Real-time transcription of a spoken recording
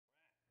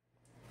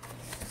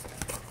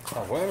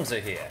Our worms are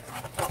here.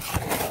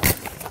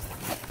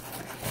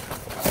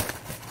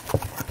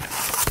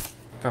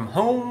 From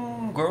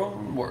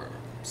Homegrown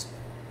Worms.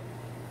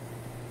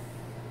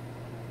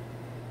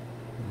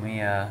 We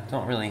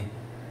don't really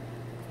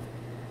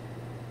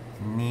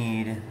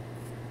need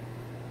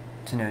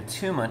to know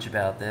too much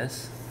about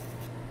this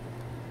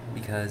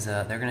because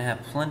they're gonna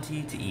have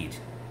plenty to eat.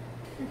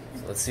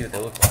 So let's see what they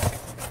look like.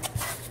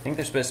 I think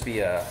they're supposed to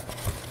be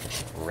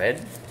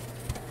red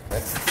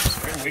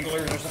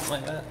Wrigglers or something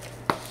like that.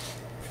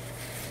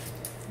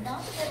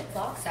 Not the red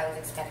box I was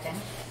expecting.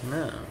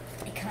 No.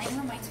 It kind of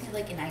reminds me of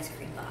like an ice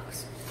cream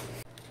box.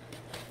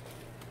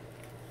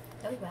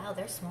 Oh wow,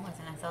 they're smaller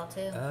than I thought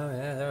too. Oh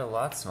yeah, they're a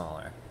lot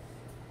smaller.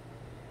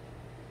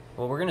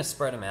 Well, we're gonna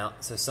spread them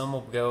out, so some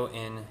will go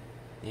in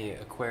the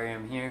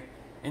aquarium here,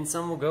 and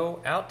some will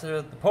go out to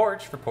the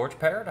porch for Porch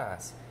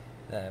Paradise.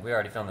 We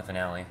already filmed the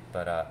finale,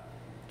 but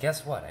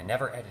guess what? I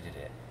never edited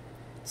it.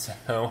 So,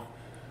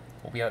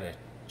 we'll be able to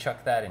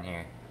chuck that in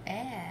here.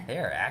 Yeah. They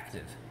are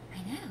active. I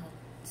know.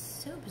 It's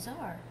so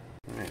bizarre.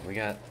 Alright, we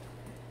got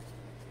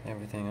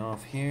everything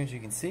off here, as you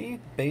can see.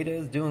 Beta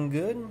is doing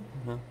good.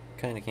 Well,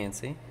 kinda can't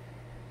see.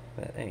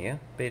 But there you go.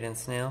 Beta and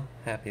snail,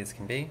 happy as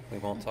can be. We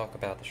won't talk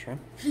about the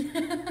shrimp.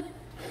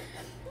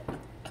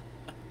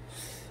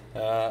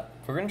 We're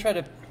gonna try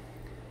to...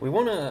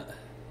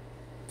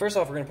 First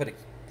off, we're gonna put a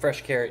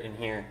fresh carrot in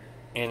here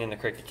and in the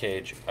cricket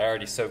cage. I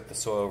already soaked the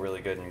soil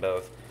really good in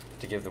both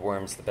to give the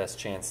worms the best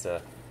chance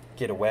to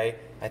get away.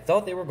 I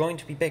thought they were going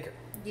to be bigger.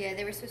 Yeah,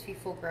 they were supposed to be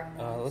full grown.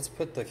 Let's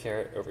put the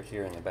carrot over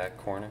here in the back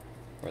corner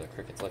where the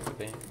crickets like to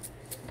be.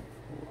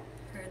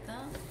 Heard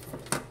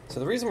that? So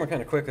the reason we're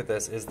kind of quick with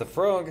this is the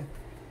frog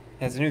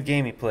has a new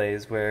game he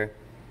plays where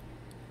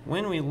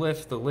when we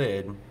lift the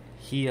lid,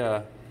 he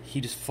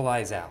just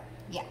flies out.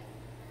 Yeah.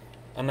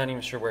 I'm not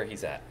even sure where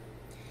he's at.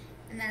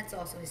 And that's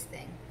also his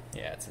thing.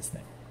 Yeah, it's his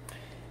thing.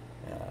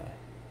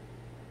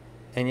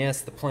 And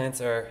yes, the plants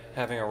are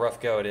having a rough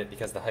go at it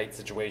because of the height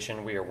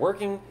situation. We are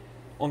working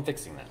on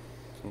fixing that.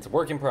 It's a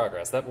work in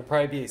progress. That will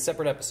probably be a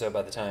separate episode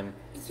by the time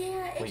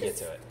we get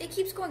to it. It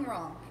keeps going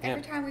wrong. Yeah.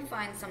 Every time we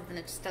find something,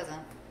 it just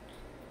doesn't.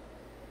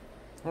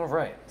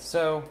 Alright,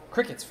 so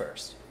crickets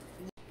first.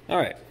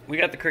 Alright, we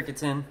got the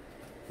crickets in.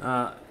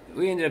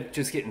 We ended up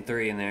just getting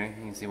 3 in there.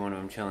 You can see one of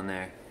them chilling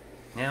there.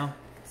 Now,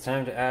 it's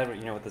time to add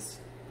what this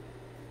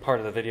part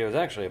of the video is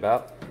actually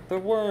about. The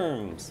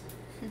worms.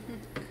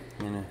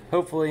 And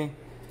hopefully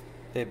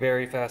they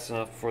bury fast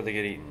enough before they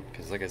get eaten.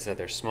 Because like I said,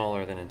 they're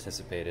smaller than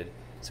anticipated.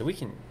 So we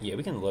can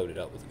load it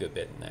up with a good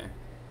bit in there.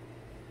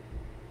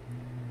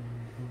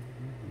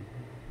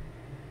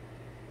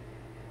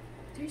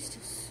 There's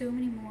just so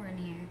many more in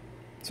here.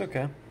 It's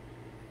okay.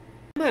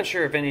 I'm not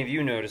sure if any of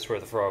you noticed where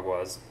the frog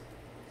was.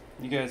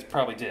 You guys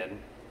probably did.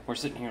 We're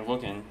sitting here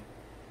looking.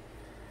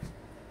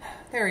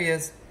 There he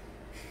is.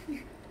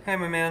 Hi,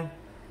 my man.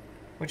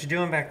 What you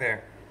doing back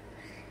there?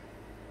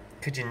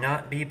 Could you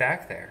not be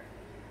back there?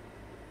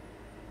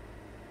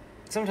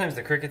 Sometimes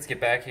the crickets get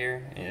back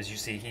here, and as you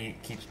see, he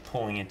keeps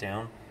pulling it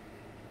down.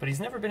 But he's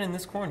never been in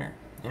this corner.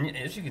 And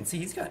as you can see,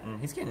 he's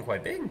getting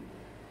quite big.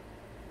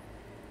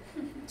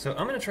 So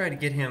I'm going to try to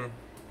get him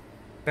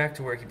back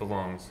to where he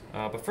belongs.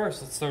 But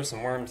first, let's throw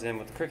some worms in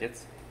with the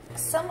crickets.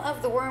 Some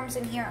of the worms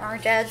in here are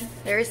dead.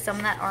 There is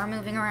some that are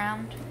moving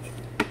around.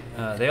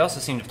 They also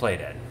seem to play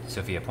dead,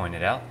 Sophia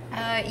pointed out.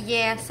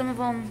 Yeah, some of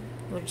them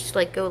would just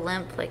like go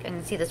limp. Like I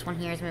can see this one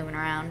here is moving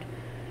around.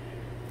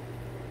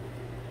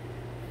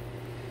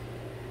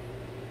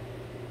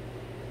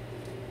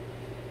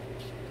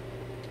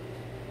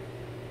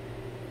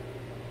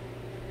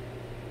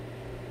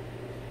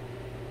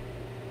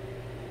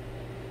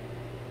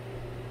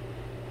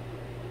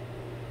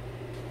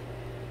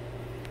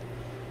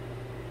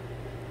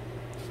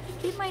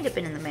 He might have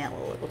been in the mail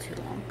a little too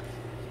long.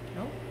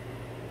 Nope.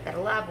 Got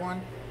a live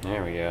one.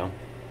 There we go.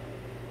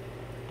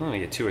 I'm gonna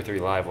get 2 or 3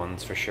 live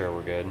ones for sure.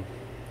 We're good.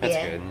 That's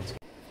good.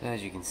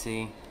 As you can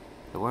see,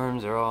 the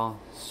worms are all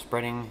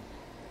spreading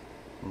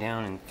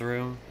down and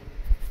through.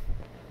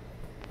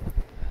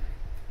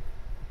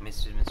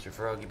 Mr.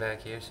 Froggy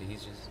back here, so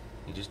he's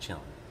just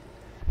chilling.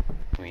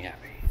 We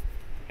happy.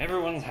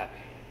 Everyone's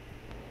happy.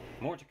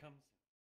 More to come.